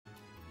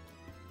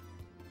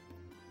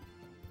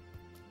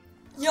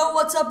Yo,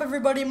 what's up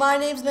everybody? My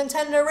name's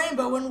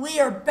NintendoRainbow and we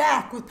are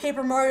back with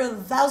Paper Mario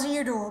the Thousand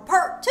Year Door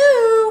Part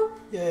 2!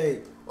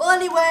 Yay! Well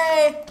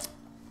anyway,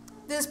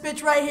 this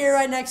bitch right here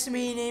right next to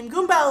me named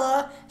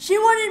Goombella, she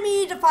wanted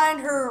me to find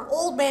her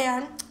old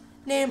man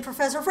named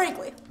Professor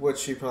Frankly. Which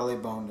she probably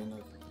boned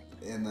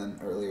in an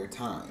earlier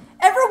time.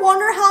 Ever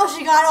wonder how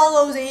she got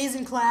all those A's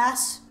in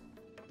class?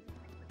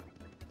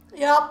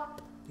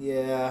 Yep.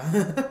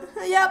 Yeah.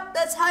 Yep,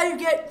 that's how you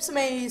get some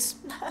A's.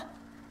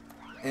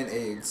 And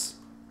AIDS.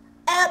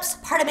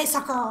 Apps, pardon me,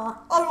 sucker.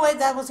 Oh, wait,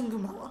 that wasn't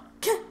Goombella.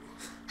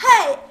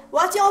 Hey,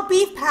 what's your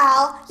beef,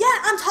 pal? Yeah,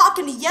 I'm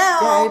talking to you. Yeah,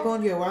 I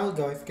boned you a while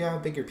ago. I forgot how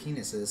big your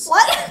penis is.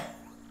 What?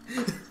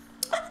 You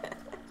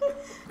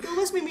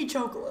almost made me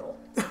choke a little.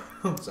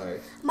 I'm sorry.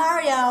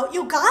 Mario,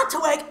 you got to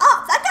wake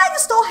up. That guy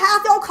just stole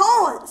half your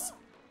coins.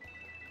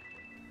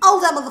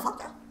 Oh, that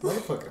motherfucker.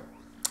 Motherfucker.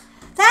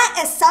 That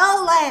is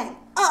so lame.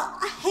 Oh,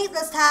 I hate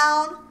this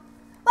town.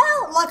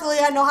 Well, luckily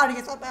I know how to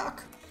get that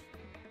back.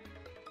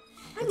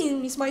 I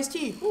need some iced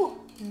tea. Ooh.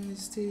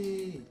 Iced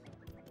tea.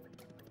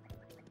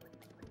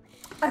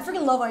 I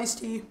freaking love iced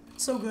tea.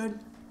 It's so good.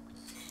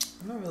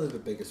 I'm not really the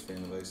biggest fan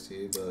of iced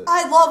tea, but...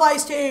 I love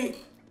iced tea.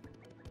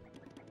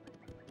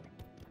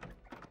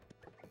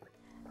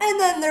 And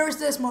then there's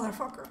this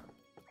motherfucker.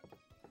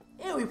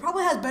 Ew, he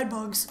probably has bed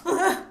bugs.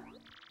 I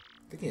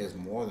think he has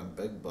more than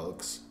bed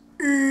bugs.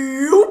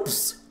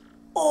 Oops.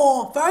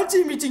 Oh,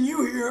 fancy meeting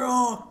you here.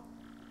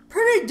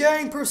 Pretty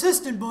dang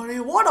persistent, buddy.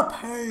 What a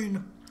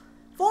pain.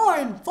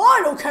 Fine,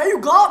 okay, you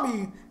got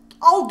me.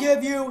 I'll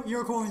give you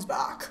your coins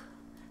back.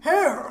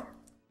 Here.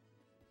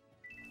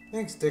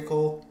 Thanks,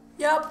 dickhole.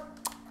 Yep,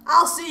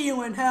 I'll see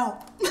you in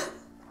hell.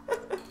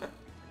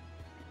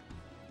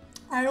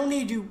 I don't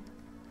need you.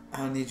 I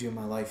don't need you in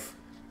my life.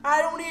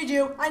 I don't need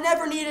you. I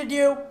never needed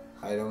you.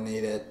 I don't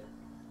need it.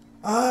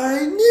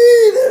 I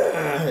need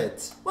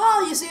it!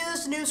 Well, you see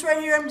this noose right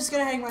here? I'm just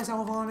gonna hang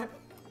myself on it.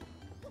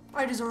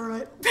 I deserve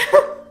it.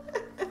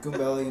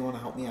 Goombella, you want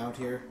to help me out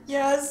here?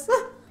 Yes.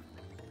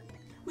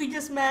 We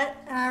just met,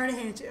 and I already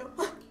hate you.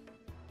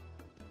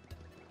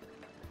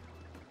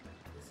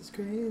 This is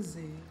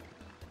crazy.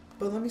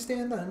 But let me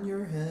stand on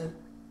your head,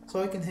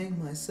 so I can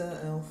hang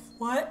myself.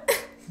 What?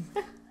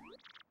 Oh,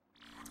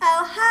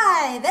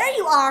 hi. There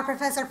you are,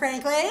 Professor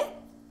Frankly.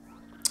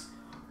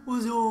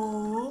 What's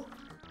up?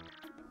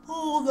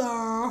 Oh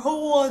there,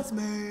 who wants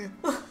me?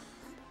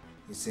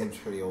 He seems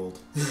pretty old.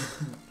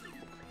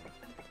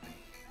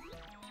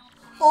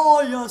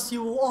 Oh, yes,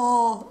 you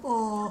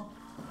are.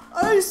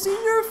 I've seen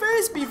your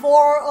face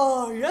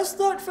before. Yes,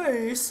 that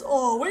face.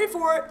 Wait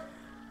for it.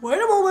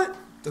 Wait a moment.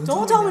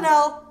 Don't tell me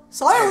now.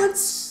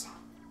 Silence.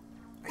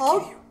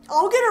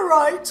 I'll get it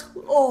right.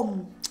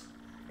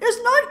 It's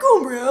not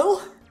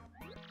Goombella.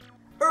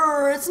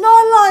 It's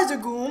not Liza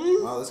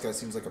Goom. Wow, this guy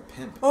seems like a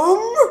pimp.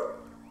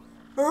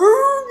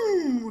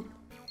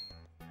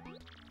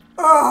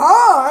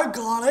 I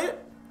got it.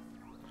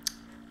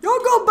 You're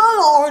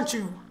Goombella, aren't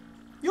you?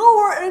 You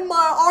were in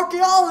my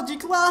archaeology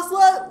class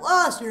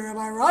last year, am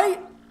I right?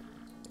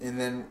 And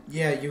then,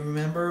 yeah, you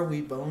remember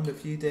we boned a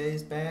few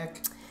days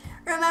back?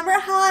 Remember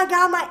how I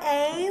got my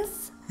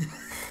A's?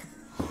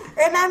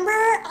 Remember,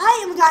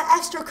 I even got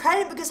extra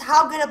credit because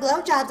how good of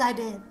blowjobs I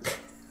did.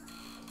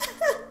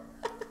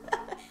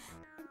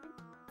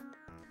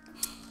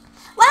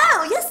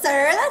 Wow, yes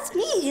sir, that's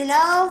me, you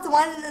know, the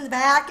one in the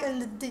back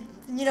and the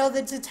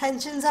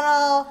detentions and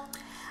all.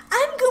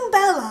 I'm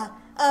Goombella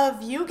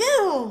of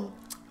UGoom.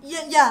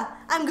 Yeah,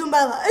 I'm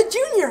Goombella, a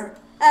junior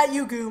at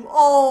UGoom.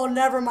 Oh,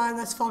 never mind,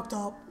 that's fucked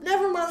up.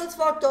 Never mind, that's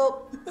fucked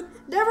up.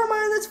 Never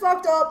mind, that's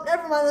fucked up.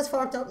 Never mind, that's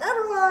fucked up.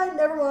 Never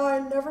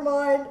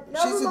mind.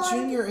 She's a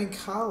junior in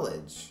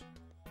college.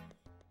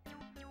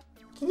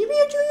 Can you be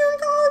a junior in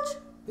college?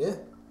 Yeah,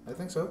 I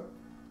think so.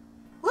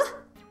 What?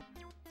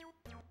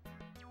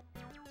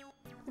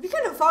 It'd be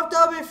kind of fucked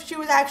up if she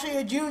was actually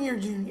a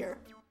junior.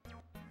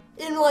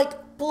 In,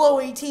 like, below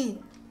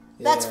 18.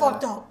 That's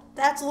fucked up.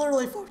 That's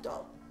literally fucked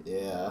up.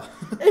 Yeah.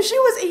 If she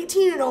was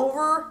 18 and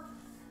over,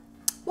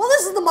 well,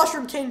 this is the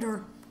Mushroom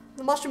Kingdom.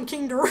 The Mushroom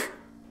Kingdom.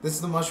 This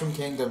is the Mushroom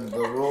Kingdom. The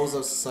rules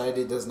of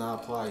society does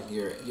not apply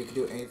here. You can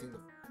do anything.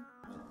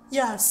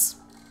 Yes.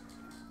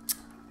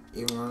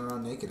 Even run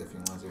around naked if you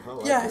want to.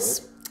 Hell, Yes.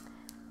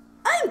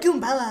 I do it.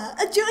 I'm Goombella,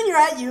 a junior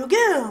at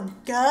UGoom.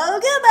 Go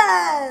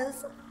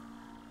Goombas!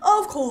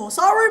 Of course,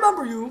 I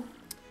remember you.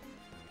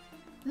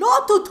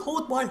 Not to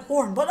toot my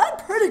horn, but I'm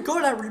pretty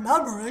good at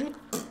remembering.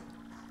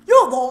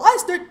 You know,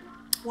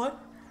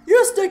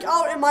 You stick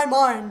out in my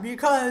mind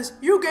because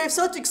you gave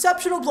such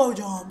exceptional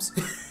blowjobs.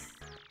 And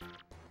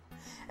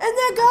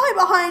that guy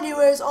behind you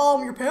is,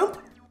 your pimp?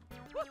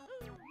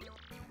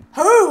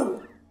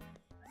 Who?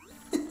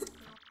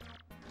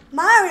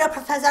 Mario,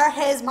 Professor.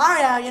 His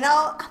Mario, you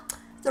know?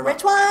 The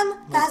rich one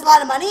that has a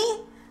lot of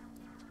money?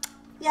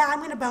 Yeah,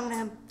 I'm gonna bone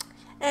him.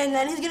 And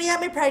then he's gonna get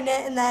me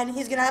pregnant, and then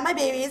he's gonna have my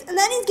babies, and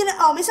then he's gonna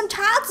owe me some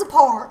child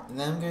support. And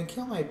then I'm gonna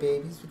kill my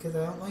babies because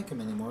I don't like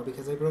them anymore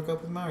because I broke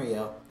up with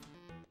Mario.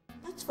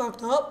 That's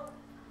fucked up.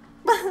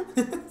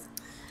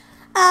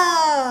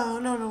 Oh,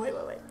 no, wait.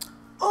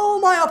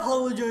 my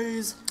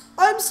apologies.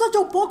 I'm such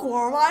a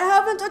bookworm, I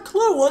haven't a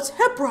clue what's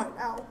hip right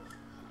now.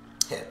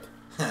 Hip.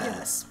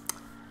 Yes.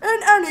 In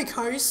any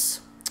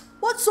case,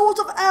 what sort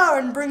of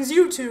errand brings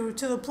you two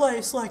to the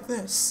place like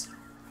this?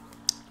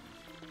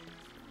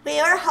 We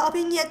were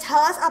hoping you'd tell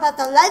us about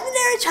the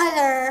legendary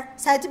treasure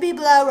said to be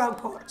below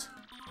Rogueport.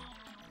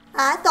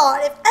 I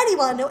thought if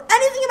anyone knew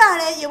anything about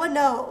it, you would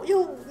know.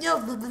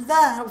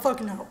 I don't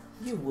fucking know.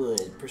 You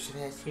would,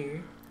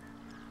 Professor.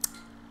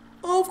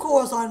 Of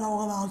course I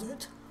know about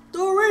it.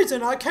 The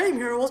reason I came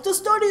here was to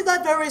study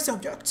that very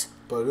subject.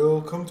 But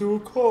it'll come to a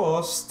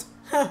cost.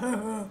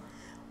 But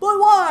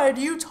why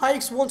do you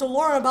tykes want to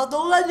learn about the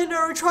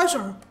legendary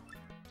treasure?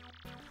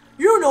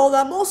 You know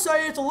that most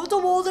say it's a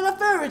little more than a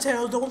fairy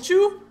tale, don't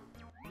you?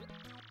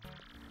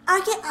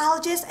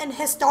 Archaeologists and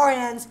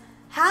historians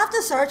have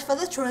to search for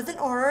the truth in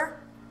order...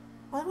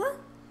 What?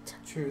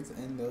 Truth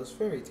in those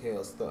fairy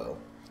tales, though.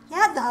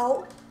 Yeah,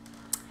 though.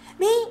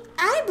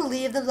 I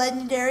believe the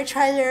legendary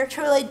treasure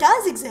truly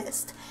does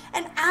exist,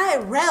 and I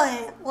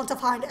really want to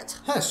find it.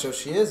 So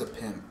she is a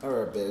pimp,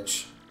 or a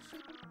bitch.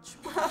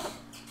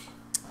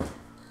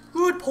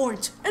 Good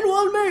point, and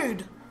well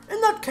made. In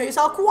that case,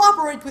 I'll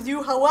cooperate with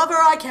you however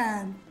I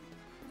can.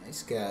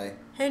 Nice guy.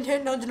 Hint,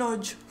 hint, nudge,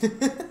 nudge.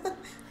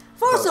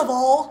 First of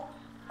all,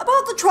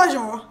 about the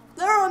treasure,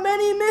 there are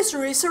many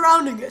mysteries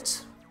surrounding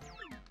it.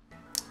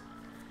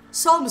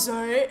 Some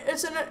say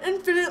it's an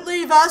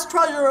infinitely vast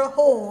treasure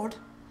hoard.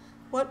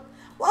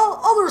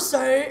 While others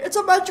say it's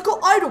a magical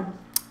item.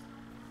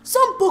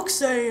 Some books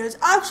say it's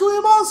actually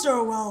a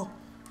monster well.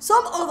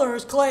 Some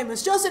others claim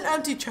it's just an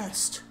empty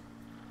chest.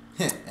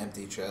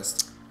 Empty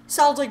chest.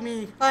 Sounds like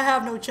me. I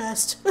have no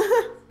chest.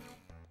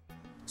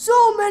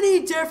 So many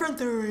different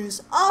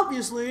theories.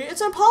 Obviously,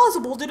 it's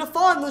impossible to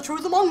define the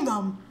truth among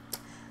them.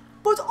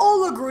 But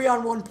all agree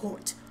on one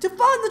point. To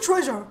find the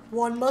treasure,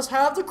 one must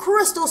have the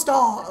crystal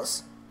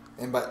stars.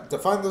 And to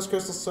find those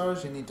crystal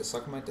stars, you need to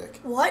suck my dick.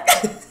 What?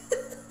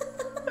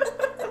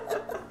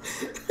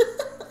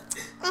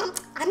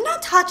 I'm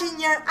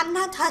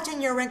not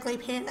touching your wrinkly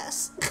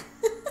penis.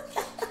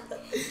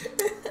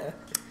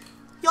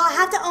 You'll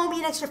have to owe me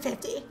an extra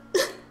 50.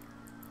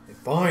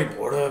 Fine,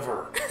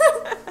 whatever.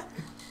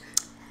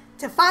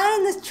 To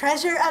find this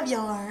treasure of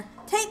yore,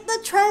 take the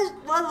 7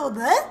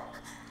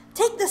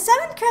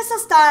 crystal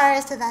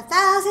stars to the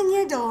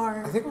 1,000-year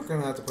door. I think we're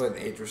gonna have to put an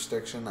age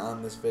restriction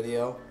on this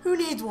video. Who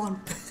needs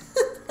one?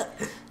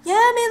 Yeah,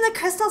 I mean the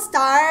crystal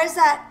stars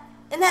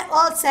in that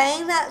old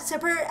saying that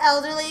super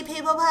elderly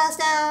people pass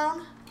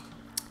down.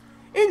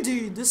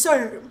 Indeed, the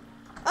same.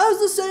 As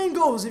the saying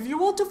goes, if you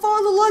want to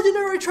find the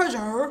legendary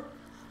treasure,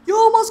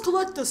 you must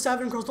collect the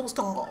 7 crystal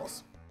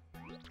stars.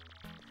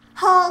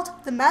 Hold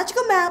the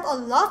magical map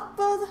aloft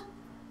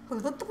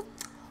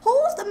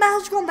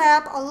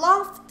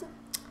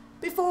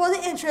before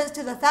the entrance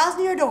to the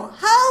 1,000-year door.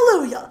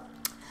 Hallelujah!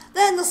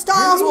 Then the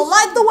stars will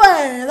light the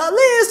way that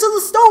leads to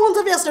the stones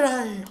of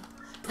yesterday.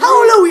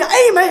 Hallelujah!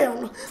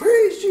 Amen!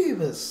 Praise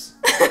Jesus!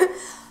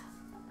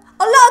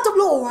 A lot of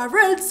lore I've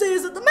read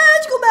says that the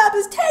magical map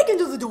is taken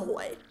to the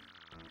doorway.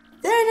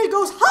 Then it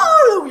goes,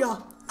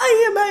 Hallelujah!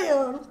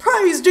 Amen!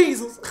 Praise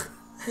Jesus!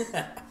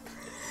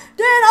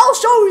 Then I'll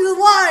show you the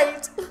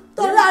light!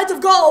 The light of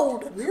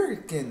gold! We're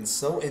getting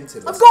so into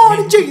this. Of God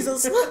and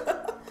Jesus!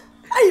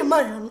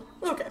 Amen!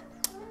 Okay.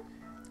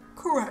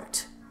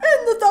 Correct.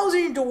 And the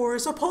 1,000-year door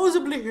is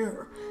supposedly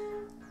here,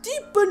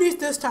 deep beneath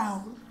this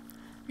town.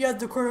 Yet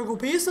the critical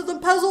piece of the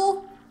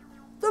puzzle,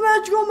 the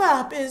magical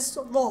map, is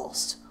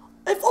lost.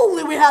 If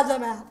only we had the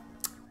map.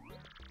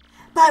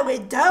 But we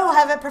don't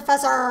have it,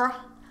 Professor.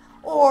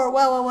 Or,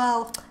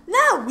 well.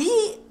 Now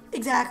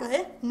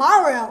exactly,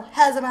 Mario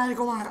has a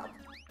magical map.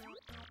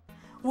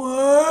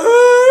 What?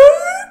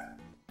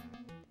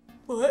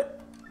 What?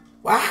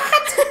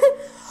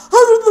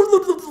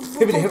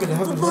 Really?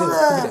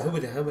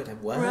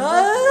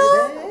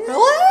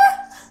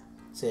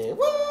 Say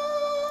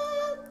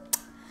what?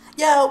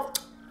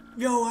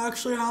 Yo,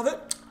 actually have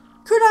it.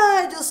 Could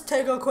I just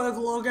take a quick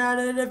look at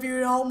it if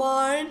you don't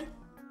mind?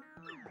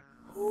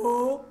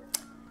 Oh,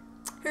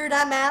 hear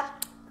that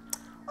map?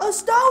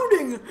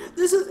 Astounding!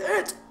 This is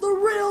it, the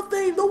real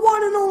thing, the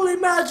one and only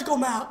magical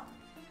map.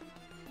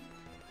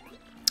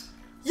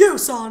 You,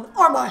 son,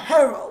 are my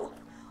hero.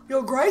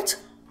 You're great,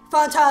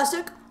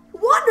 fantastic,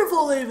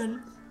 wonderful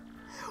even.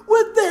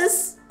 With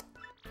this,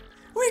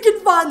 we can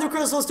find the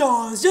crystal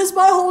stars just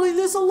by holding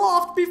this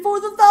aloft before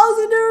the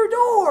 1,000-year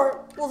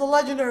door. Well, the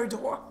legendary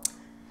door.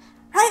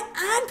 Right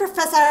on,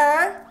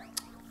 Professor.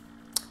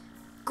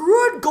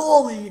 Good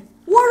golly.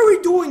 What are we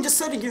doing just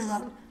sitting here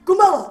then?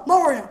 Goombella,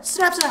 Mario,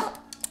 snap.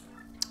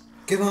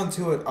 Get on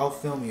to it, I'll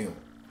film you.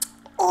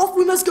 Off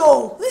we must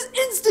go. This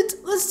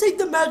instant, let's take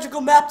the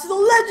magical map to the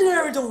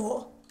legendary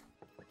door.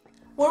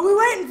 What are we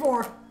waiting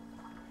for?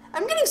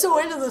 I'm getting so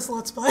into this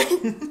Let's Play.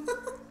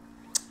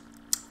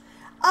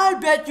 I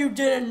bet you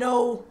didn't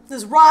know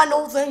this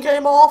rhino thing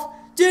came off,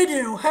 did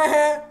you?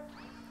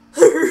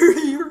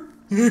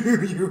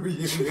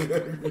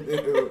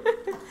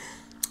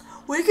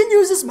 We can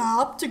use this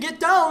map to get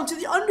down to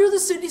the under the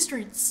city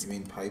streets. You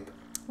mean pipe?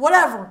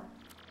 Whatever.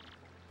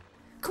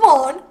 Come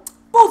on,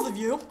 both of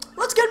you,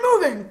 let's get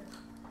moving.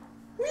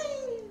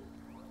 Whee!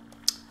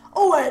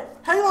 Oh wait,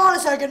 hang on a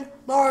second,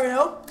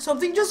 Mario.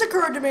 Something just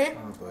occurred to me.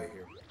 Oh boy,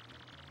 here.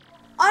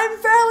 I'm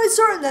fairly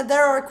certain that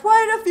there are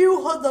quite a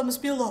few hoodlums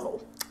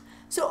below.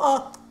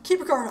 So, keep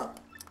your guard up.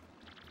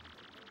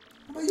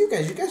 How about you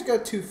guys? You guys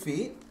got 2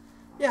 feet.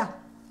 Yeah.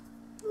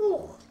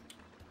 Ooh.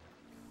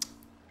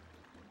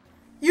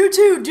 You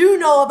two do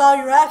know about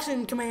your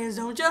action commands,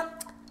 don't you?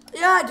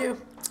 Yeah, I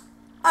do.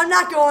 I'm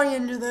not going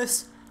into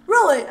this.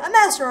 Really, a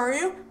master, are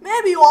you?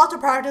 Maybe you ought to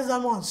practice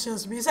them once,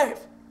 just to be safe.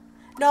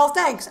 No,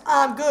 thanks.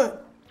 I'm good.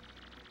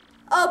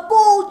 A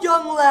bold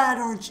young lad,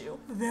 aren't you?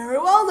 Very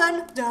well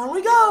then, down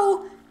we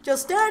go.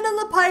 Just stand in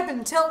the pipe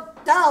and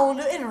tilt down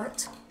to enter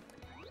it.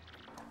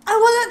 I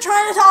wasn't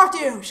trying to talk to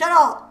you. Shut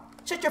up.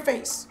 Shut your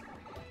face.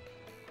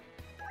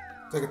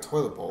 It's like a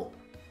toilet bowl.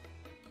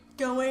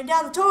 Going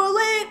down the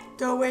toilet,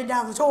 going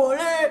down the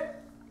toilet.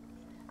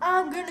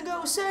 I'm gonna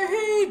go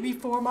say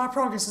before my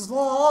progress is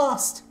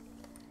lost.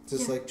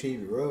 Just like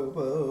Chibi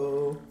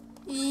Robo.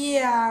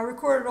 Yeah, I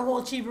recorded a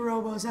whole Chibi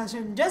Robo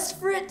session just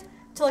for it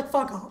to like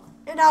fuck off.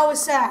 And I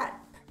was sad.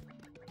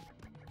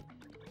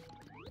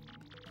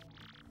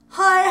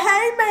 Hi,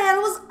 hey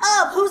man, what's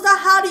up? Who's the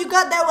hottie you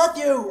got there with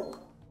you?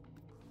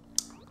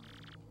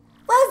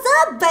 What's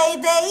up,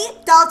 baby?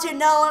 Don't you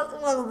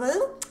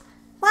know?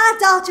 Why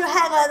don't you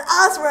hang with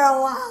us for a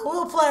while?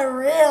 We'll play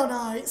real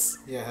nice.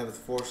 Yeah, have the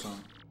force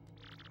on.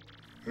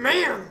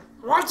 Man,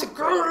 what's a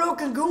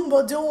good-looking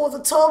Goomba doing with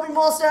a tubby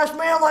mustache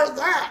man like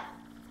that?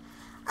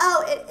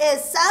 Oh, it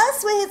is so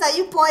sweet that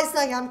you boys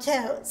think I'm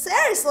cute.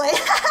 Seriously.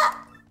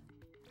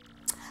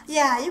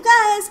 Yeah, you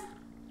guys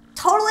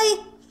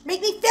totally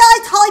make me feel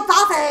like totally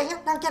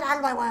bopping. Now get out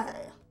of my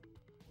way.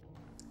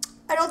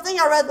 I don't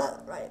think I read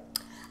that right.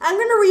 I'm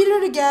gonna read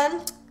it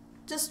again.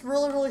 Just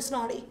really, really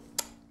snotty.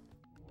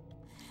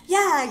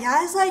 Yeah,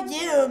 guys like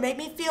you make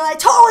me feel like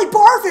totally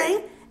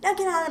barfing. Now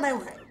get out of my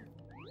way.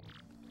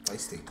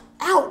 Feisty.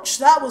 Ouch,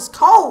 that was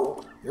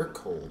cold. You're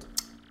cold.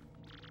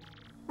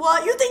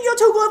 What, you think you're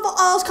too good for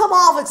us? Come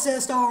off it,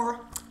 sister.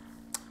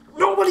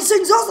 Nobody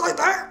sings us like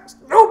that.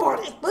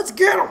 Nobody. Let's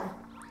get them.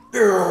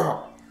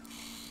 Yeah.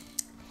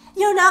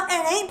 You know,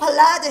 it ain't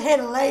polite to hit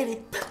a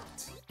lady.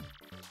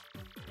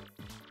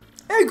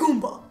 A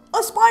Goomba,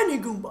 a spiny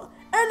Goomba,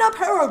 and a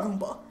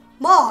Paragoomba.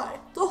 My,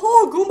 the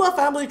whole Goomba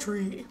family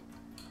tree.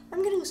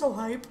 I'm getting so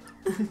hype.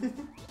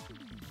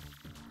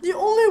 The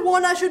only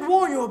one I should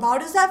warn you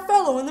about is that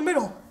fellow in the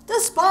middle, the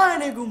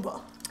spiny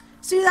Goomba.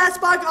 See that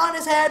spike on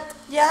his head?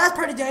 Yeah, that's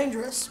pretty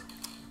dangerous.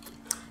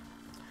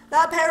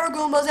 That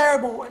Paragoomba's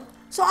airborne,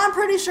 so I'm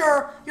pretty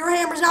sure your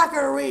hammer's not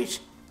gonna reach.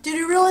 Did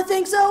you really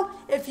think so?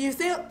 If you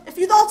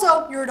thought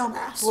so, you're a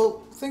dumbass.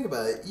 Well, think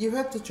about it. You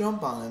have to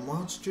jump on him. Why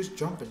don't you just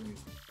jump and use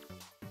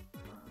it?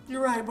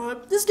 You're right,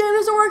 but this game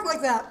doesn't work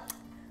like that.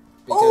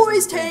 Because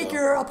Always Nintendo. take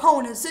your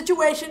opponent's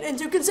situation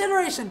into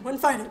consideration when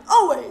fighting.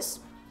 Always.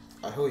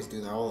 I always do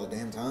that all the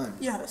damn time.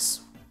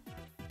 Yes.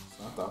 It's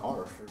not that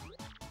hard.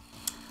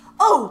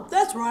 Oh,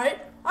 that's right.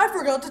 I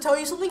forgot to tell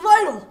you something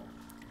vital.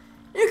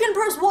 You can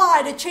press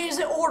Y to change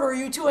the order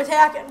you two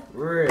attack in.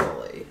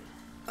 Really?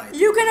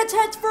 You can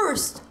attack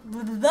first.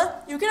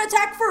 You can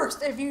attack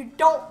first if you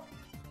don't.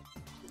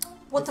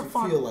 What the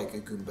fuck? If you feel like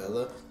a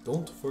Goombella,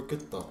 don't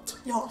forget that.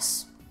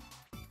 Yes.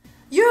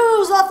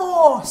 Use the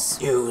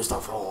force. Use the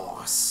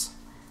force.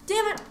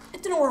 Damn it!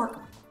 It didn't work.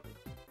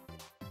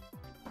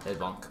 Head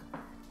bonk.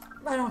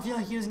 I don't feel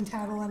like using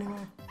tattle anyway.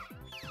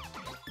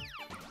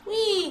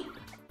 Wee.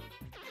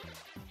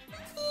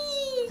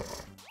 Wee.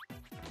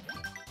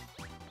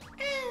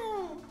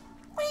 Ow.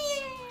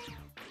 Wee.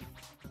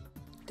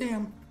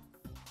 Damn.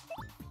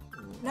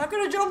 Not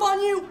gonna jump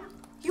on you.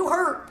 You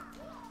hurt.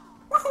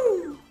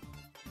 Woohoo!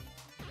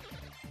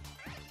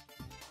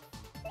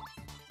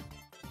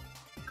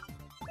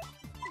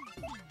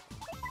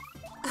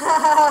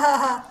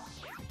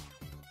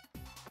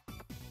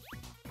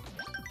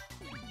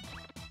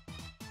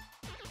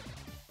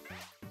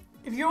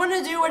 If you want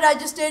to do what I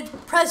just did,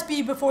 press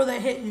B before they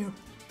hit you.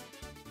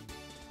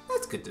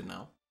 That's good to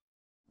know.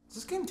 Is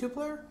this game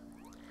 2-player?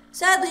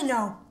 Sadly,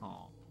 no.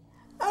 Oh.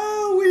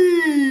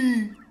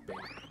 Owie!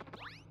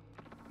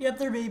 Yep,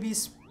 they're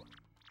babies.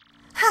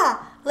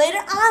 Ha! Later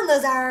on,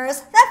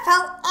 losers! That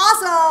felt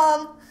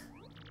awesome!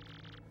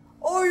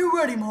 Are you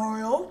ready,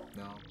 Mario?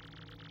 No.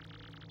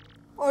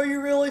 Are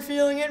you really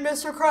feeling it,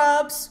 Mr.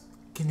 Krabs?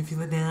 Can you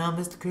feel it now,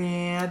 Mr.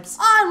 Krabs?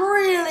 I'm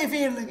really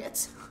feeling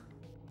it.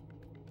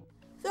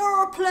 There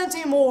are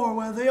plenty more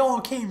where they all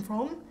came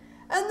from,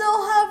 and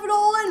they'll have it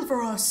all in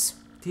for us.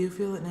 Do you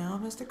feel it now,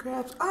 Mr.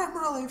 Krabs? I'm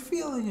really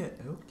feeling it.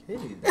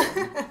 Okay,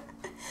 then.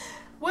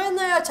 When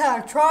they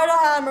attack, try to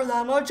hammer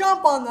them or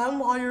jump on them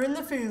while you're in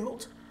the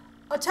field.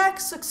 Attack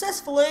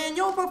successfully and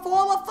you'll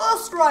perform a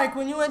first strike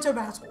when you enter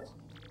battle.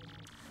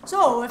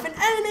 So, if an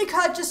enemy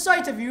catches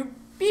sight of you,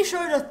 be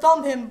sure to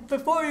thump him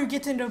before you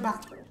get into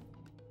battle.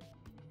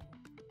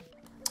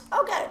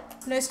 Okay,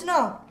 nice to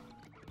know.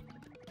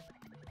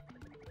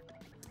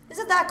 Is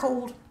it that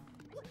cold?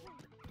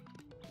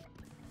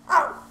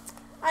 Oh,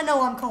 I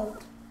know I'm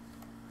cold.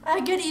 I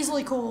get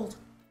easily cold.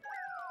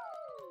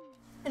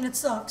 And it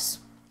sucks.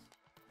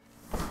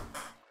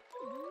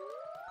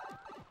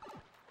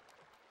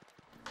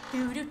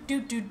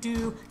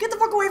 Do. Get the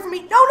fuck away from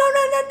me. No.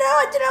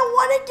 I didn't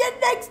want to get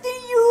next to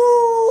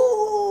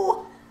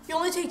you. You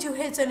only take 2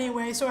 hits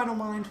anyway, so I don't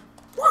mind.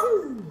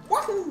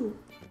 Wahoo.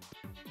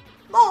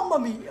 Mamma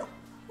mia.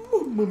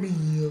 Mamma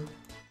mia.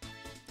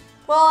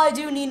 Well, I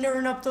do need to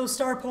earn up those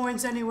star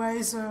points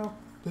anyway, so.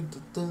 Give me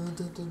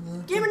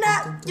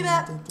that. Give me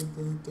that.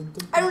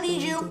 I don't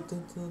need you.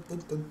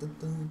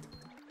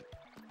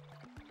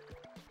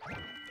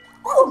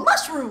 Oh,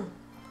 mushroom.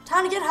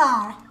 Time to get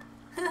high.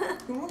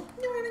 You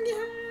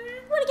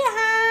wanna get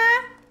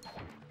high?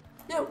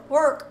 No,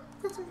 work.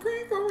 Got some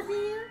crack over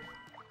here.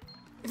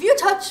 If you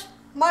touch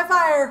my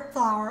fire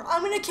flower,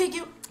 I'm gonna kick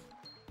you.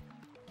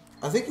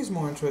 I think he's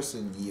more interested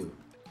in you.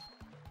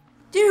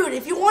 Dude,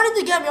 if you wanted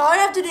to get me, all you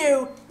have to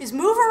do is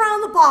move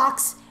around the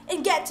box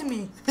and get to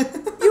me.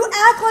 You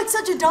act like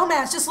such a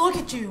dumbass, just look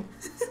at you.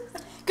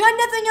 Got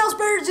nothing else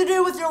better to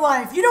do with your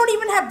life. You don't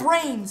even have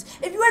brains.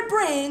 If you had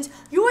brains,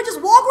 you would just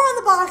walk around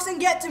the box and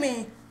get to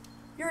me.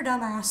 You're a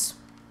dumbass.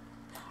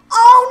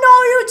 Oh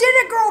no, you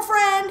didn't,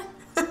 girlfriend.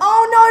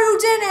 Oh no, you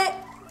didn't.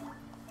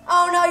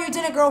 Oh no, you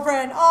didn't,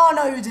 girlfriend. Oh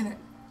no, you didn't.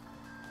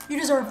 You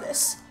deserve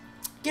this.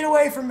 Get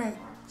away from me.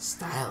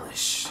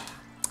 Stylish.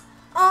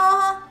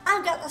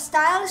 I've got the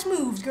stylish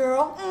moves,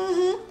 girl.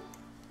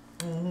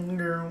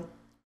 Girl.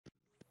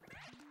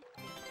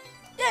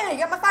 Yeah, you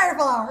got my fire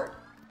flower.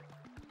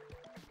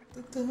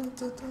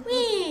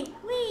 Wee.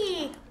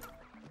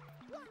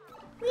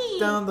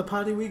 Down the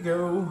potty we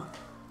go.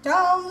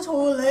 Down the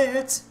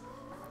toilet.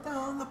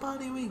 Down the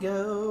potty we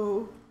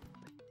go.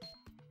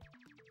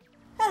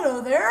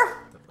 Hello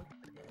there.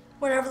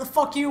 Whatever the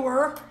fuck you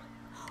were.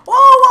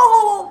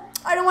 Whoa.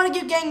 I don't want to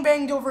get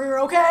gangbanged over here,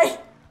 okay?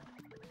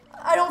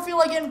 I don't feel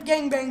like getting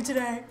gangbanged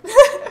today.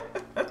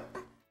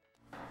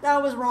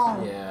 That was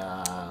wrong.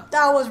 Yeah.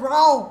 That was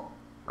wrong.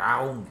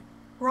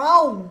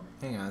 Wrong.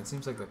 Hang on, it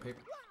seems like the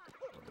paper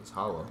is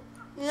hollow.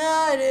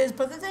 Yeah, it is,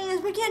 but the thing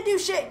is, we can't do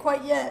shit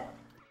quite yet.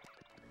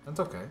 That's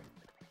okay.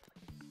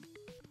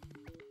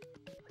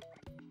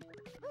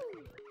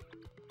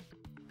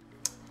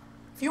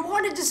 If you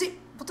wanted to see...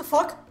 What the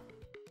fuck?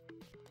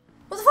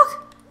 What the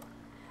fuck?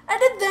 I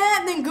did that,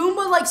 and then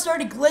Goomba, like,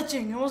 started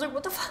glitching. And I was like,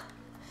 what the fuck?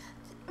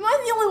 Am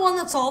I the only one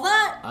that saw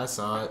that? I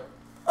saw it.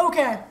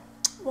 Okay.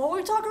 What were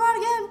we talking about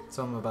again?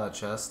 Something about a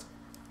chest.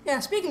 Yeah,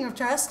 speaking of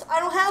chest, I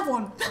don't have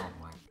one. Oh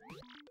my.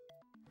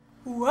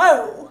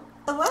 Whoa.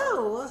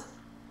 Hello.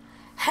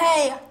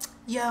 Hey,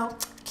 yo,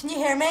 can you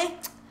hear me?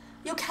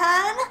 You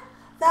can?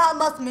 That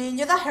must mean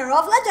you're the hero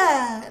of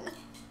legend.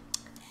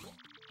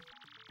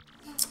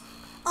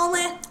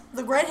 Only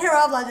the great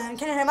hero of legend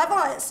can hear my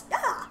voice.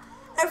 Yeah.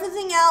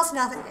 Everything else,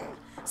 nothing.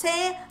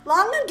 See,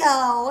 long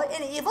ago,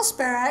 an evil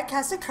spirit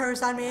cast a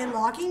curse on me,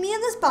 locking me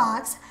in this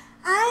box.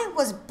 I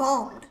was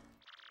bummed.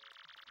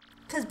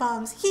 'Cause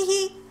bums, hee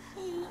hee.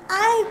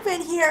 I've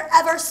been here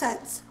ever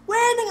since,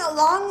 waiting a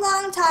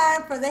long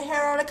time for the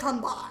hero to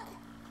come by.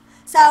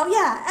 So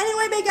yeah,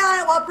 anyway, big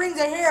guy, what brings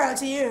a hero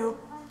to you?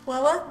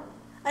 What?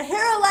 A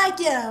hero like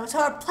you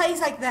to a place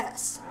like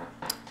this.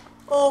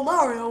 Oh,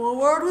 Mario, a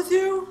word with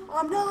you?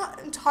 I'm not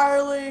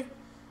entirely...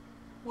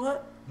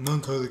 What? Not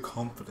entirely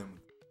confident.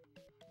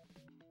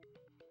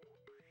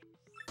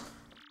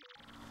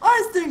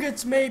 I think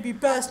it's maybe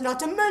best not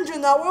to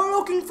mention that we're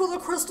looking for the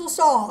crystal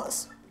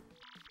stars.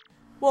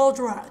 Well,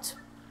 drat.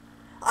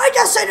 I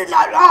just said it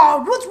out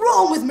loud! What's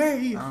wrong with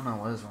me? I don't know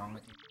what is wrong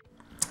with you.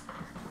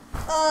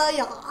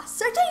 Yeah,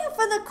 searching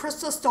for the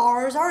crystal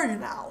stars, are you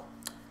now?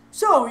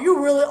 So, you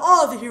really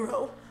are the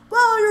hero.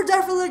 Well, you're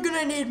definitely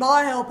gonna need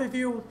my help if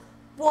you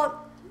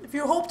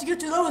hope to get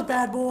to those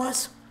bad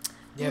boys.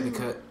 Yeah,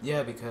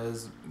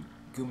 because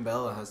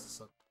Goombella has to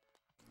suck.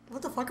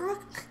 What the fuck,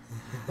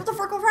 what the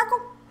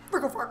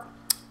frickle?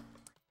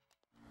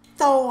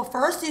 So,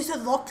 first you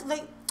should look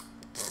like...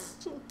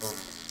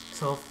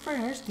 So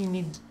first,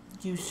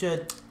 you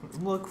should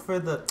look for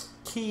the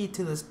key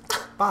to this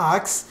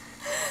box.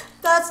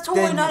 That's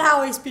totally not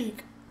how I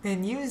speak.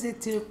 Then use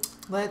it to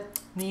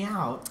let me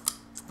out.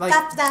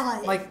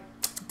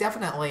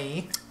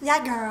 Definitely.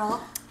 Yeah,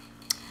 girl.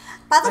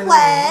 By the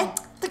way,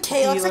 the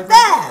key looks like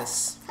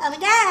this. Oh my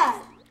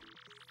god.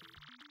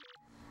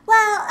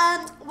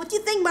 Well, what do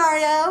you think,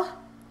 Mario?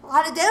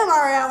 How to do,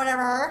 Mario,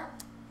 whatever.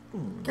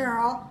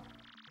 Girl.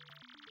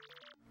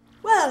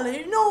 Well,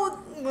 you know...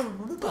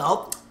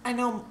 Well, I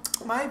know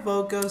my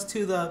vote goes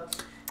to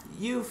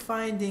you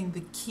finding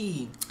the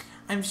key.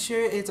 I'm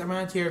sure it's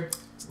around here,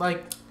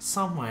 like,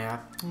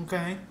 somewhere,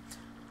 okay?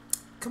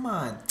 Come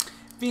on.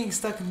 Being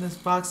stuck in this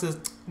box is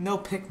no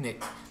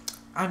picnic.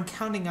 I'm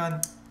counting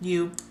on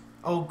you,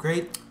 oh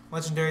great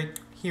legendary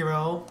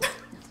hero.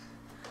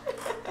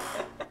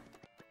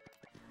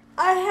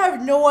 I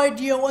have no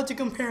idea what to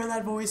compare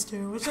that voice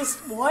to. It's just,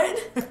 what?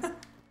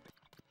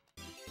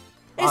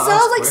 It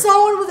sounds like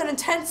someone with an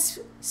intense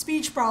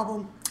speech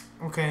problem.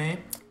 Okay.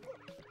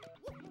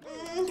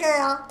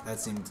 Yeah. That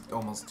seemed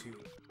almost too...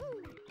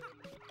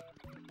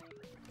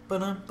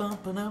 Ba-dum-bum,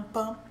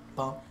 ba-dum-bum,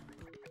 bum.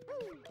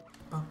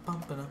 Okay,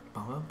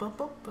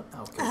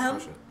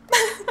 push it.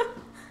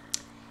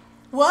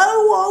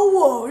 Whoa, whoa,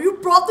 whoa! You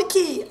brought the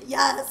key.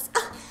 Yes.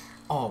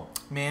 Oh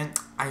man,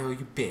 I owe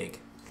you big.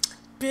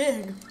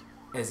 Big.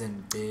 As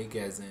in big,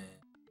 as in.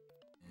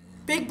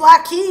 Big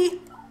black key.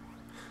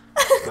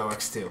 That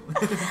works too.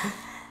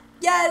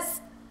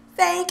 Yes.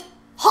 Thank.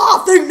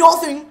 Ha! Think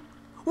nothing.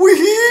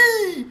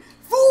 Wee!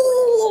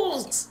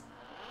 Fools!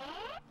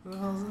 Who the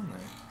hell's in there?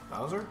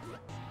 Bowser?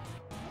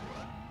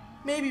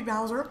 Maybe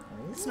Bowser.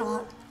 It's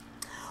not.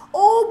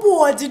 Oh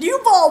boy, did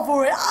you fall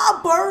for it? I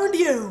burned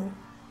you.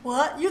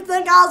 What? You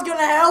think I was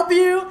gonna help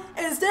you?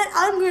 Instead,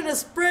 I'm gonna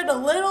spread a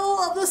little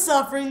of the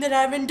suffering that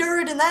I've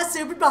endured in that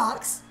stupid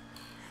box.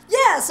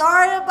 Yeah,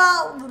 sorry,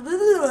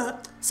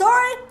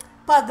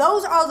 but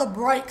those are the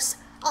breaks.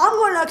 I'm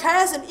gonna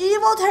cast an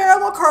evil,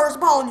 terrible curse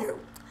upon you.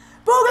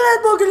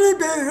 Boogity,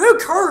 boogity,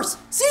 curse!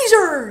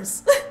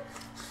 Seizures!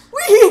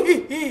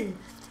 Wee!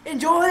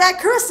 Enjoy that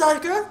curse,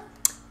 sucker.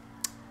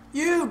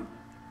 You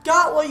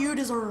got what you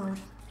deserved.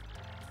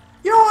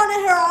 You want to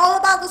hear all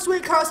about the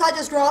sweet curse I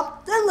just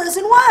dropped? Then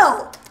listen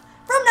well.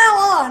 From now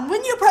on,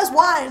 when you press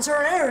Y in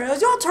certain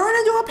areas, you'll turn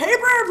into a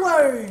paper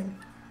airplane.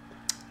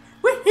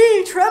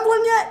 Wee-hee,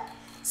 trembling yet?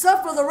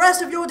 Suffer the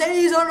rest of your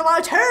days under my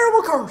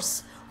terrible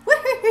curse.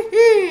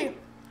 Wee-hee-hee.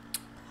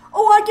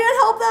 Oh, I can't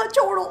help that,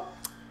 Chortle.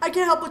 I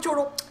can't help it,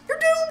 Chortle. You're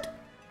doomed.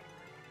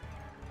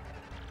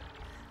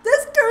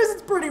 This curse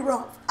is pretty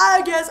rough.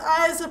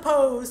 I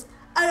suppose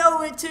I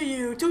owe it to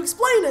you to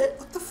explain it.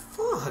 What the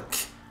fuck?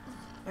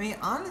 I mean,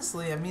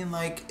 honestly,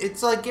 like,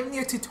 it's like giving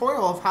you a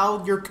tutorial of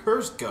how your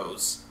curse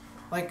goes.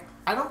 Like,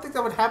 I don't think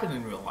that would happen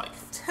in real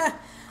life.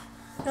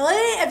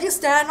 Really? If you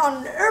stand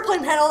on an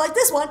airplane panel like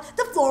this one,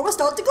 the floor will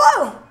start to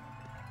glow.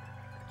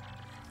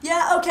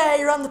 Yeah, okay,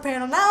 you're on the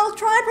panel now.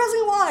 Try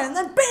pressing Y and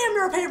then bam,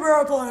 you're a paper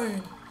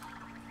airplane.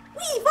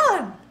 Wee,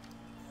 fun.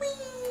 Wee.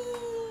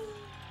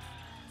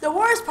 The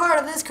worst part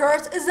of this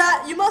curse is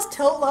that you must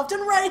tilt left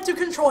and right to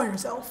control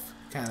yourself.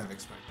 Kind of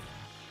expected.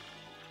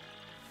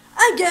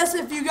 I guess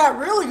if you got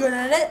really good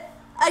at it,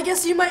 I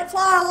guess you might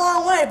fly a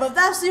long way, but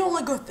that's the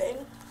only good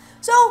thing.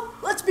 So,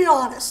 let's be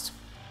honest.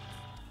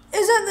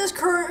 Isn't this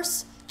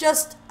curse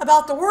just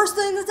about the worst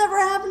thing that's ever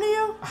happened to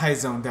you? I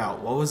zoned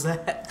out. What was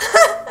that?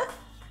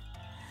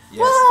 Yes.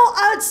 Well,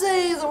 I would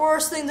say the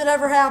worst thing that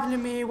ever happened to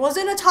me was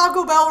in a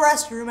Taco Bell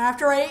restroom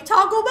after I ate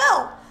Taco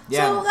Bell.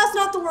 Yeah. So that's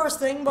not the worst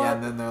thing, but... Yeah,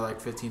 and then there are like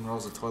 15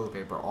 rolls of toilet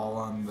paper all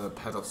on the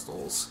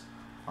pedestals.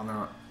 On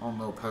their own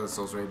little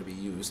pedestals ready to be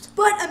used.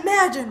 But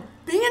imagine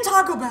being in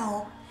Taco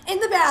Bell in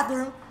the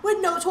bathroom with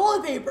no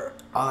toilet paper.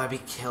 Oh, that'd be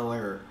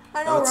killer.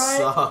 I know, that would right?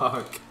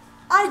 suck.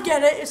 I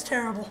get it, it's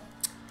terrible.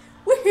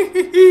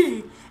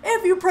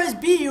 If you press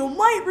B, you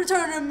might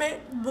return to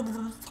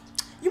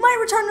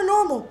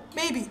normal.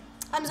 Maybe.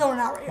 I'm zoning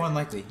out right here. More than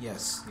likely,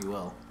 yes, you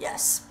will.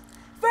 Yes.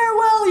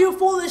 Farewell, you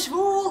foolish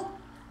fool.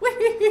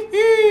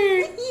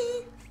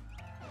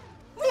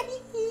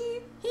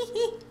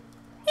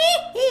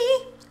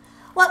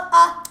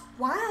 What?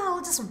 Wow,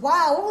 just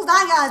wow. What was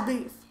that guy's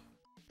beef?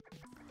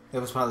 It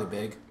was probably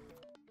big.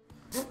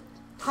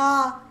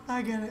 Ha,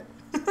 I get it.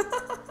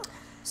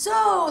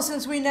 So,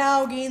 since we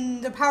now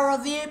gain the power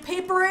of the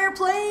paper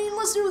airplane,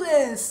 let's do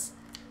this.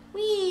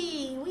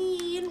 Wee,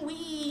 wee, and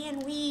wee,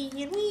 and wee,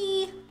 and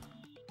wee.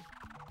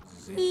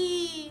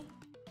 Wee.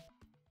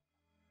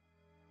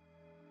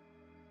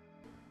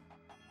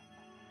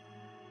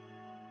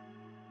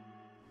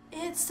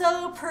 It's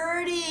so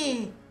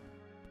pretty.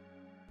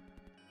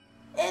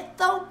 It's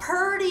so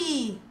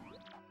pretty.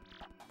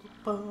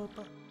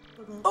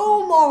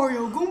 Oh,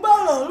 Mario,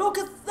 Goombella, look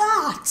at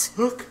that.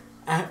 Look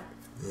at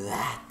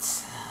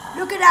that.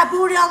 Look at that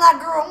booty on that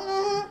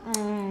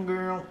girl.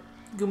 Girl.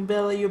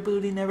 Goombella, your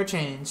booty never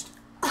changed.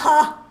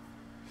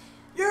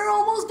 You're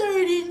almost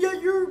 18,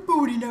 yet your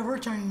booty never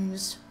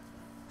changed.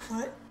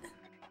 What?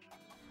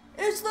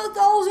 It's the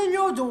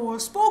 1,000-year door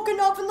spoken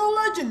of in the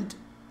legend.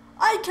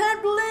 I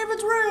can't believe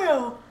it's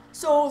real.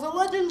 So the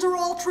legends are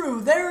all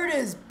true. There it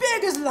is,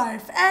 big as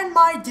life, and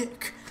my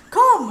dick.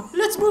 Come,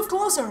 let's move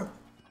closer.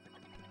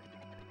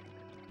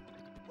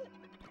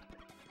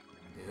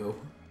 Ew.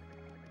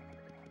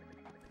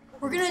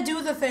 We're gonna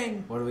do the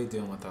thing. What are we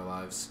doing with our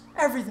lives?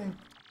 Everything.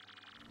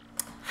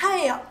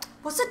 Hey,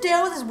 what's the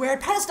deal with this weird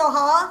pedestal,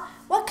 huh?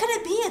 What could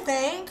it be, you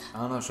think?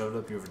 I don't know, shove it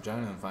up your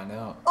vagina and find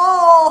out.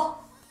 Oh!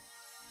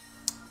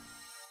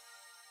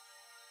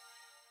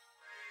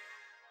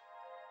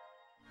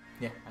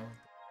 Yeah,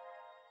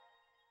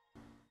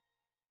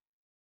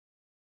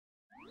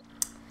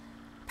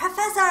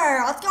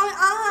 Professor, what's going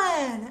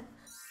on?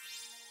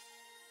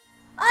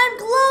 I'm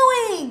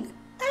glowing!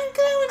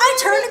 I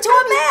turned into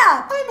a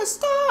map! I'm a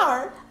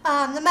star!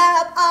 On the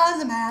map, on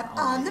the map,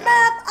 on the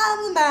map,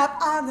 on the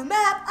map, on the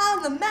map,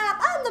 on the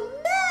map, on the map!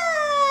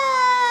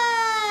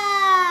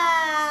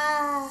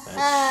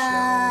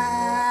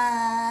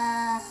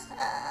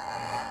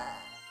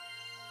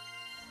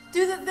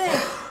 Do the thing.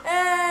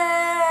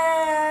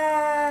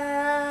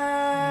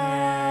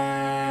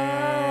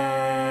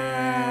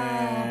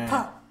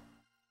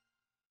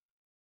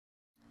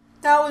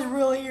 That was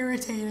really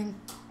irritating.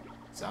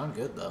 Sound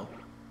good though.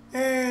 Oh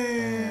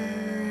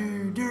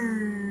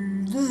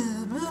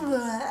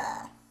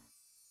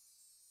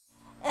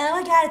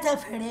my god, it's so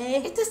pretty.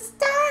 It's a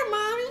star,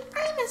 Mommy.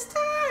 I'm a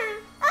star.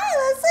 I'm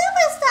a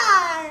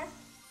superstar.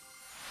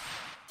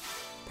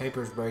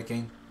 Paper's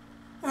breaking.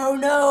 Oh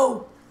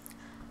no.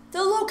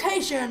 The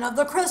location of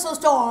the crystal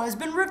star has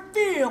been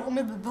revealed.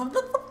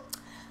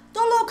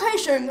 The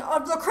location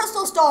of the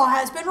crystal star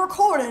has been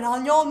recorded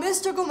on your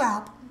mystical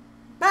map.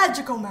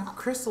 Magical map.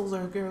 Crystals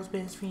are a girl's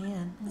best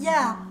friend.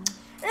 Yeah.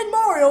 And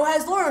Mario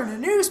has learned a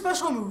new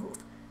special move.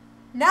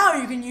 Now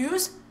you can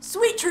use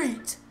Sweet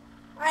Treat.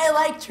 I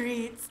like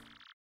treats.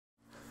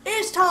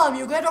 Each time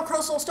you get a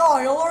crystal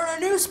star, you'll learn a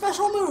new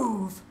special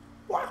move.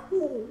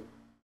 Wahoo!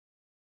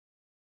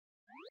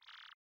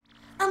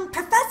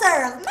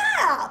 Professor,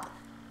 map!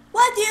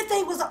 What do you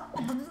think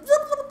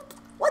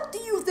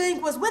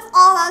was with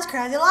all those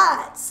crazy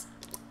lights?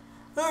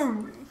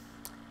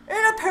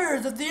 It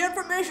appears that the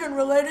information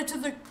related to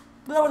the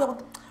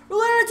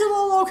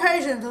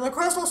locations of the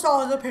crystal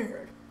stars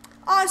appeared.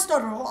 I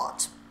stuttered a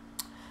lot.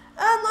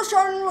 And the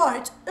shining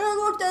light, it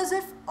looked as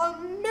if a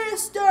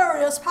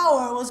mysterious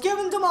power was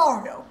given to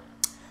Mario.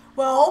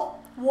 Well,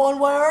 one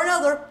way or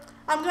another,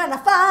 I'm gonna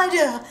find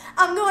you.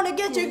 I'm gonna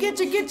get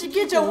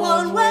you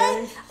one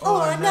way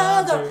or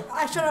another.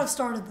 I should have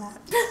started that.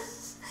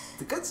 It's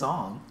a good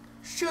song.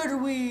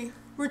 Should we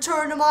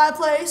return to my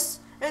place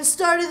and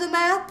study the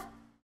map?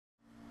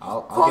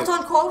 I'll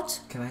Unquote.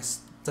 Can I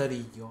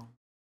study your...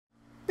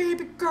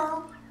 Baby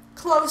girl,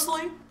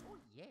 closely. Oh,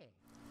 yeah.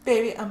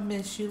 Baby, I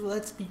miss you.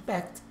 Let's be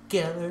back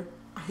together.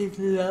 I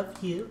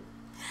love you.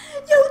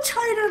 You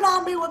cheated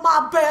on me with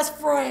my best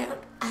friend.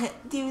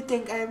 Do you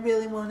think I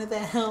really wanted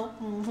that help?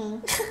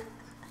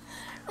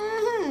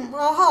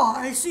 Aha,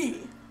 I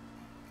see.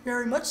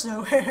 Very much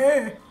so,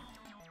 hehe.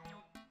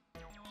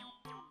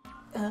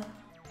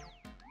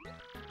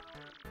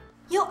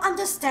 You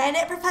understand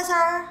it,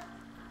 Professor?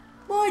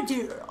 My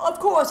dear, of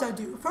course I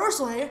do.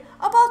 Firstly,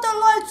 about the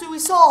lights we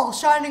saw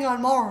shining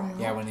on Mario.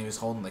 Yeah, when he was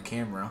holding the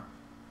camera.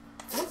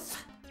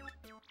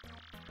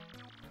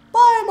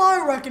 By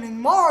my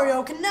reckoning,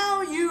 Mario can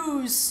now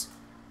use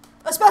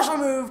a special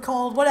move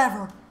called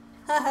whatever.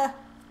 A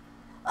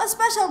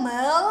special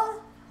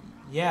move?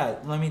 Yeah,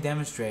 let me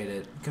demonstrate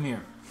it. Come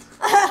here.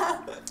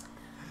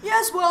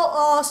 Yes,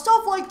 well,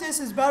 stuff like this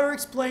is better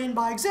explained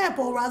by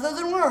example rather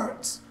than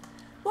words.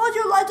 Would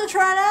you like to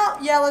try it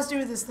out? Yeah, let's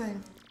do this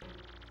thing.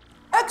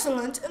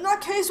 Excellent. In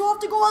that case, we'll have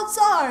to go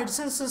outside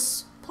since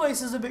this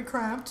place is a bit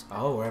cramped.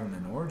 Oh, we're having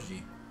an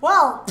orgy.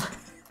 Wow.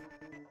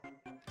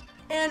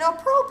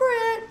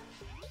 Inappropriate.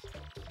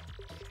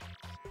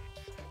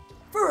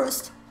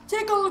 First,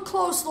 take a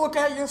close look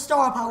at your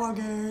star power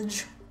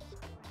gauge.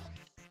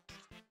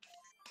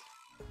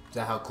 Is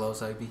that how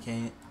close I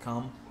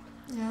come?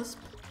 Yes.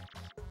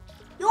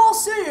 You'll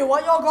see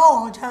what your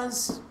gauge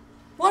has.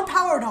 One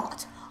power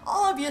dot.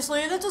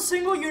 Obviously, that's a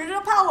single unit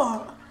of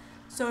power.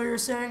 So you're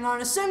sitting on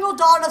a single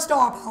dot of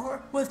star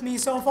power with me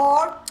so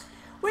far.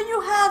 When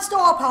you have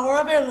star power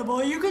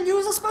available, you can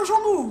use a special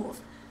move.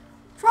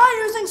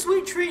 Try using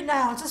Sweet Treat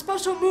now. It's a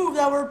special move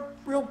that we're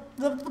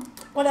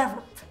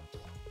whatever.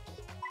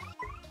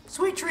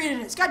 Sweet Treat it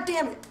is. God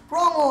damn it.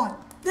 Wrong one.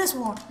 This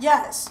one.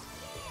 Yes.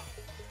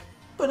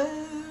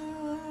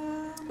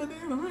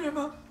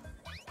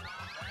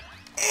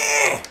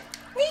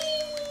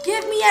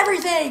 Give me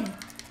everything.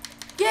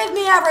 Give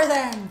me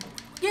everything.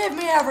 Give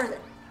me everything.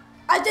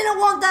 I didn't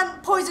want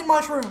that poison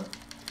mushroom.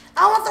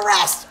 I want the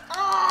rest.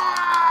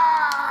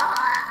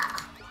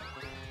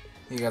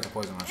 You got the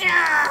poison mushroom.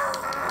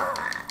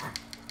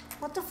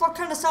 What the fuck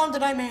kind of sound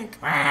did I make?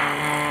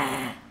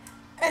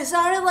 It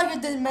sounded like a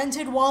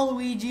demented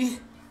Waluigi.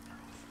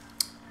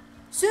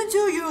 Since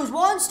you used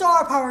one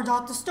star power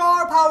dot, the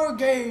star power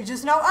gauge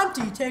is now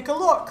empty. Take a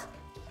look.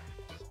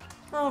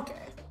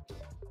 Okay.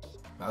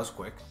 That was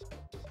quick.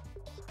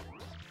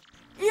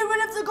 Even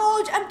if the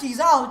gauge empties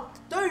out,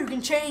 though you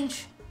can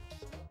change.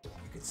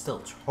 You can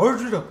still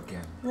charge it up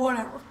again.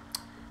 Whatever.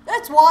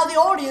 That's why the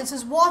audience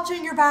is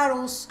watching your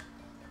battles.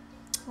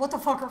 What the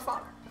fuck are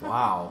fun?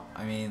 Wow.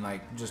 I mean,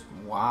 like, just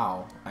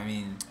wow. I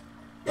mean...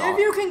 If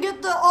you can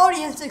get the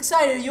audience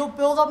excited, you'll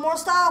build up more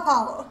style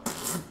power.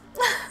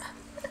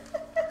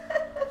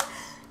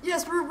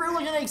 Yes, we're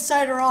really gonna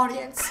excite our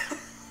audience.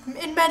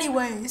 In many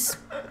ways.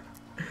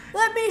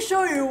 Let me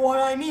show you what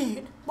I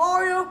mean.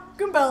 Mario,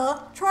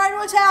 Goombella, try to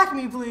attack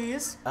me,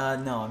 please.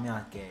 No, I'm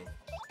not gay.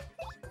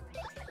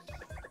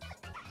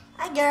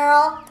 Hi,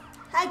 girl.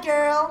 Hi,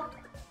 girl.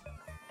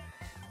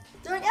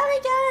 They're like, oh my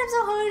god, I'm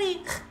so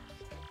horny.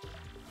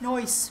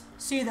 Nice.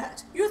 See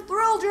that? You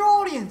thrilled your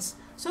audience,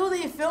 so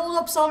they filled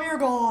up some of your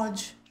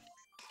gauge.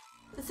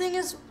 The thing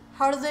is,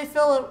 how did they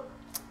fill it?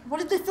 What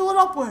did they fill it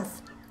up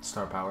with?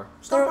 Star power.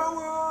 Star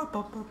power.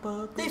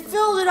 They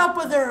filled it up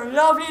with their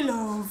lovely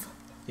love.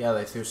 Yeah,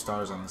 they threw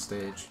stars on the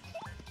stage.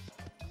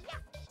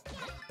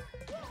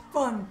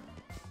 Fun.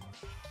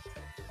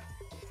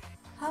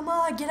 Come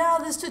on, get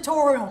out of this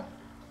tutorial.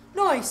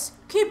 Nice.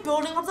 Keep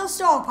building up the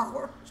star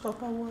power. Star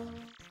power.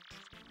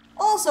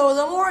 Also,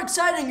 the more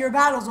exciting your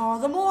battles are,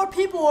 the more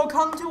people will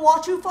come to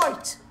watch you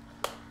fight.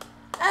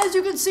 As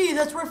you can see,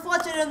 that's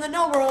reflected in the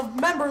number of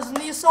members in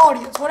this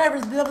audience.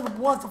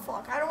 What the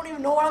fuck? I don't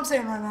even know what I'm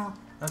saying right now.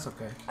 That's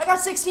okay. I got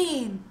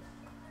 16.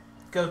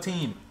 Go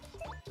team.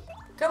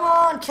 Come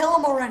on, kill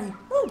him already.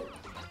 Woo.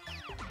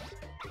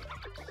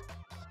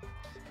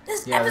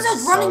 This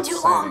episode's running too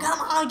long.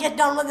 Come on, get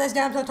done with this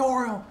damn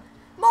tutorial.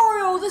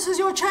 Mario, this is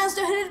your chance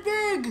to hit it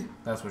big.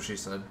 That's what she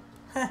said.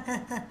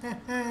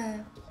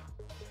 Nail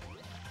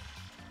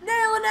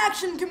an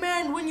action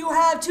command when you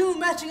have 2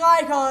 matching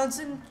icons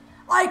and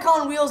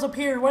icon wheels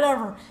appear,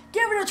 whatever.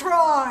 Give it a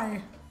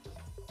try.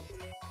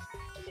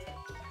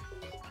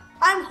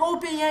 I'm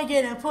hoping I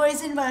get a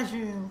poison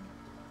mushroom.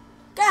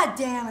 God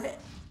damn it.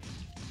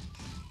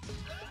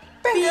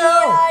 Bingo!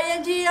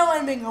 B-I-N-G-O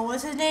and bingo.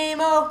 What's his name?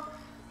 Oh.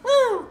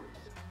 Woo!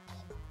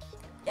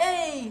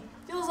 Yay!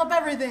 Fills up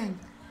everything.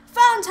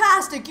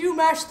 Fantastic! You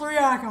matched 3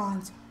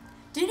 icons.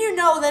 Did you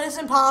know that it's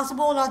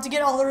impossible not to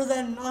get other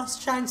than a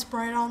shine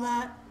sprite on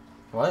that?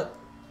 What?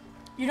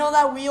 You know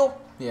that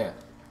wheel? Yeah.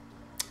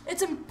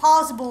 It's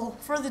impossible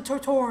for the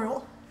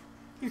tutorial.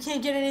 You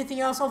can't get anything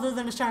else other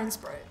than a shine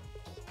sprite.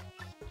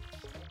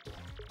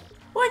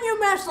 When you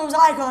match those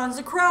icons,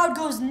 the crowd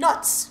goes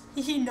nuts.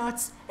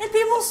 Nuts. And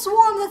people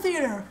swarm the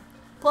theater.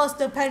 Plus,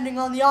 depending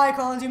on the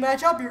icons you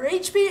match up, your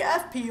HP,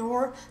 FP,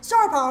 or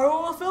star power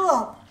will fill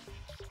up.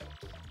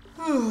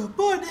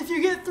 But if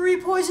you get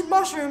 3 poison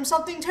mushrooms,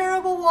 something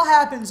terrible will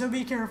happen, so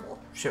be careful.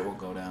 Shit will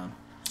go down.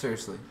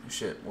 Seriously,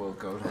 shit will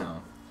go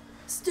down.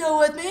 Still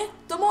with me?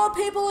 The more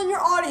people in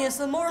your audience,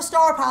 the more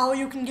star power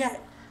you can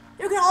get.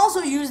 You can also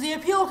use the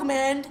appeal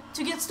command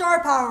to get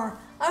star power.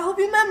 I hope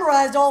you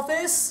memorized all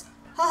this.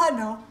 Haha,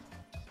 no.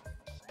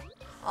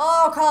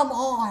 Oh, come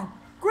on.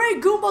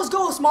 Great Goomba's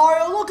Ghost,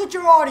 Mario. Look at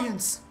your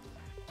audience.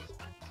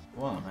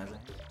 Whoa, amazing.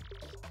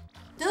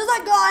 Does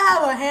that guy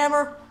have a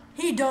hammer?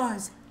 He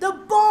does. The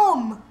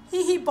bum.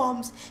 He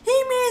bums.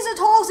 He means to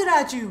toss it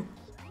at you.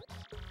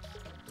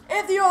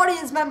 If the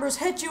audience members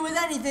hit you with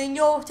anything,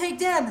 you'll take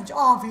damage,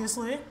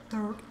 obviously.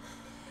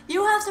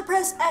 You have to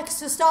press X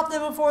to stop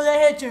them before they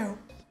hit you.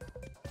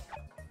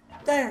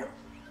 There.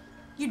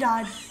 You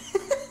died.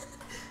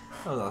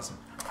 That was awesome.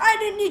 I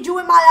didn't need you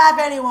in my life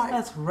anyway.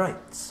 That's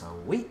right.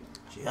 Sweet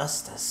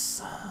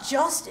justice.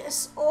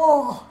 Justice.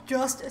 Oh,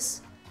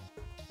 justice.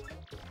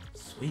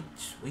 Sweet,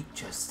 sweet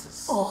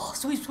justice. Oh,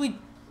 sweet, sweet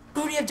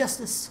booty of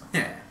justice.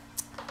 Yeah.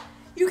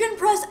 You can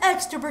press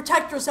X to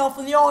protect yourself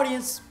from the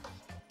audience.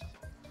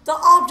 The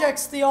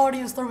objects the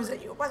audience throws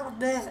at you.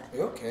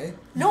 Okay.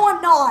 No,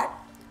 I'm not.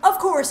 Of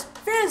course,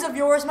 fans of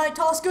yours might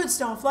toss good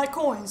stuff like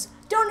coins.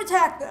 Don't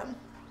attack them.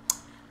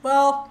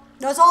 Well,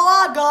 that's all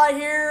I've got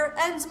here.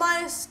 Ends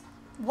my...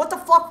 What the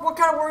fuck? What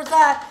kind of word is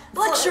that?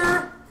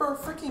 Lecture. For a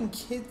freaking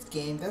kids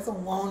game, that's a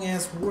long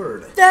ass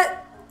word.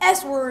 That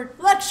S word.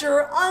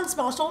 Lecture on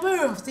special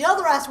moves. The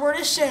other S word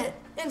is shit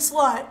and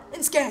slut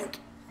and skank.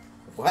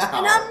 Wow.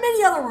 And not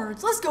many other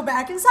words. Let's go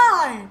back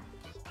inside.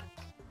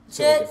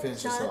 So we can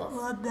finish this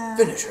off.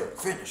 Finish her.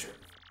 Finish her.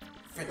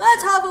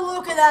 Let's have a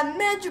look at that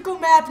magical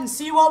map and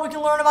see what we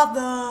can learn about the...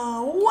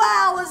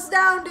 Wow,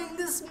 astounding!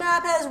 This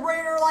map has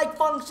radar-like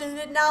function.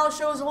 It now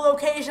shows the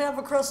location of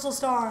a crystal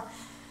star.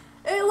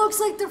 It looks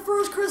like the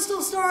first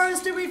crystal star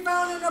is to be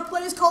found in a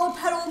place called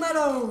Petal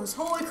Meadows.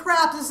 Holy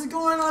crap, this is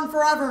going on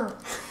forever.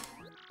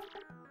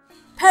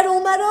 Petal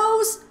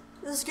Meadows?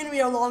 This is going to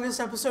be our longest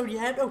episode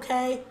yet,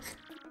 okay?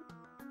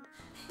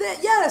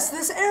 Yes,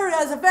 this area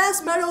is a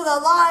vast meadow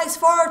that lies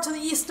far to the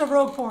east of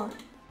Rogueport.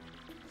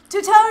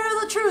 To tell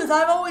you the truth,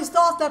 I've always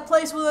thought that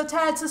place was a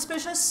tad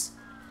suspicious.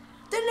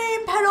 The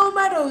name Petal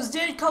Meadows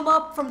did come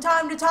up from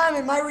time to time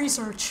in my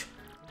research.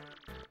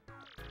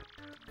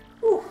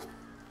 Whew.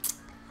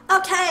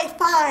 Okay,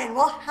 fine,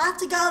 we'll have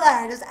to go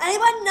there. Does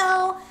anyone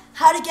know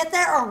how to get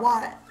there or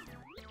what?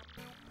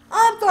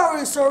 I'm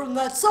very certain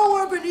that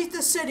somewhere beneath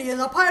the city is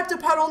a pipe to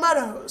Petal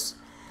Meadows.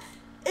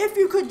 If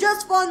you could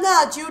just find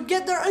that, you'd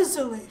get there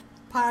instantly.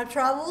 Pipe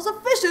travel is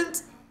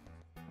efficient.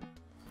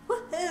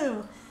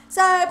 Woohoo!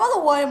 Say, by the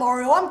way,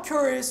 Mario, I'm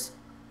curious.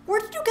 Where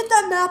did you get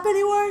that map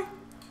anyway?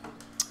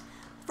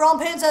 From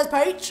Princess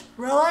Peach?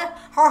 Really?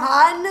 Her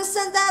Highness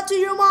sent that to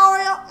you,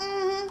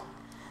 Mario?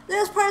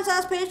 This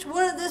Princess Peach,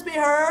 wouldn't this be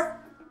her?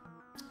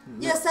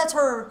 Yes, that's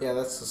her. Yeah,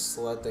 that's the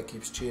slut that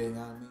keeps cheating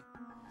on me.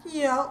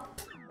 Yeah.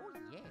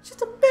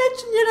 She's a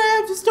bitch and yet I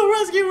have to still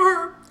rescue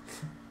her.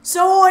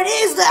 So it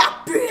is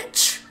that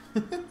bitch!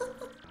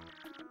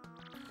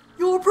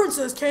 Your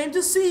princess came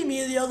to see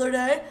me the other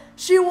day.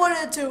 She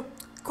wanted to,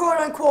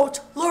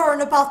 quote-unquote,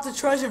 learn about the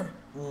treasure.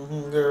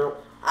 Girl.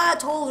 I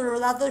told her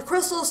that the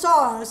crystal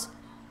stars,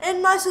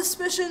 and my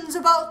suspicions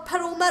about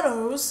Petal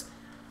Meadows,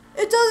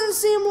 it doesn't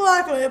seem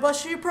likely,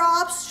 but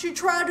perhaps she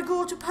tried to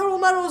go to Petal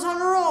Meadows on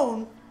her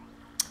own.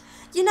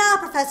 You know,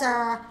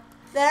 Professor,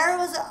 there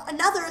was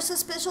another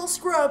suspicious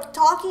group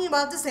talking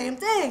about the same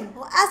thing,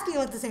 well, asking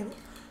about the same thing.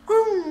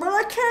 But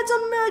I can't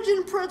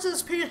imagine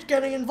Princess Peach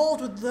getting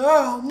involved with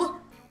them.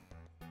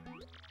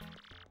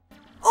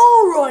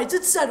 Alright,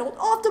 it's settled.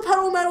 Off to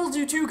Petal Meadows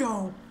you two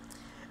go.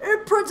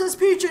 If Princess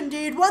Peach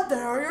indeed went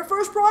there, your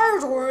first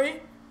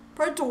priority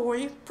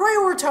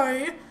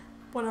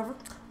Whatever.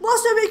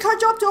 Must we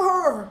catch up to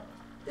her?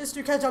 Is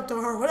to catch up to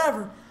her,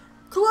 whatever.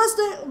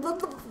 Collecting, what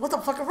the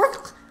fuck?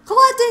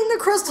 Collecting the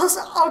crystals.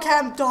 Okay,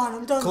 I'm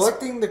done.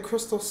 Collecting the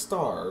crystal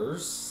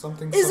stars,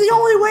 something. Is the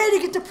only way to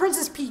get to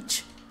Princess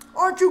Peach.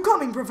 Aren't you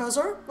coming,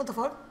 Professor? What the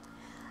fuck?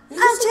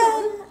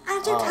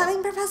 Aren't you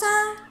coming,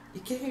 Professor?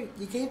 You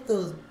gave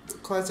the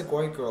classic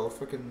white girl a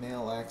freaking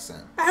male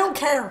accent. I don't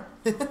care.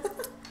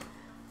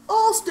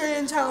 I'll stay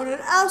in town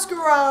and ask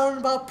around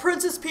about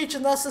Princess Peach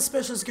and that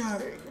suspicious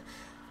gang.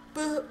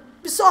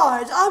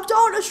 Besides, I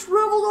doubt a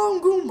shriveled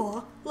on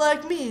Goomba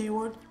like me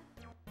would.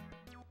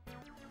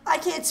 I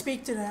can't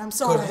speak today, I'm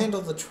sorry. Could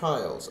handle the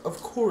trials.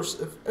 Of course,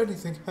 if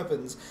anything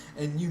happens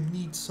and you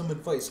need some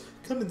advice,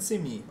 come and see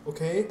me,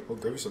 okay? I'll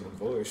give you some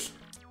advice.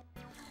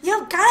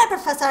 You got it,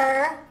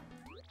 Professor!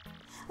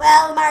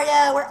 Well,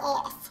 Mario, we're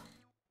off.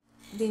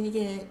 Then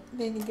you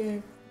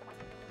go.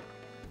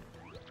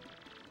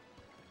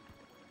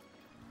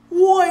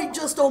 Wait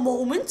just a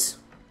moment.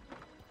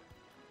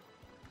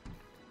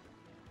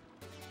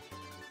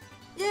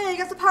 Yeah, you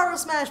got the Power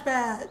Smash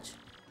badge.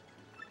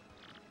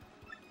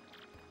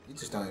 You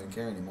just don't even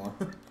care anymore.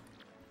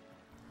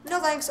 No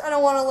thanks, I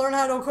don't want to learn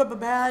how to equip a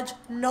badge.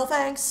 No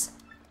thanks.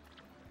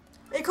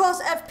 It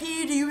costs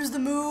FP to use the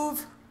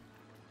move.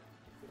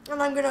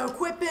 And I'm gonna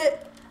equip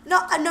it. No,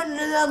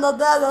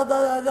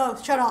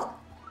 shut up.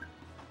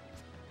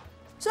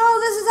 So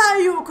this is how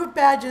you equip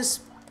badges.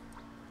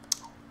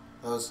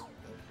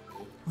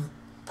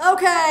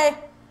 Okay,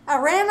 I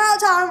ran out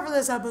of time for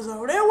this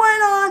episode. It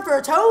went on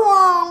for too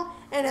long,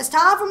 and it's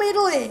time for me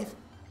to leave.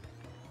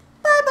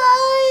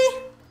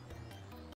 Bye-bye.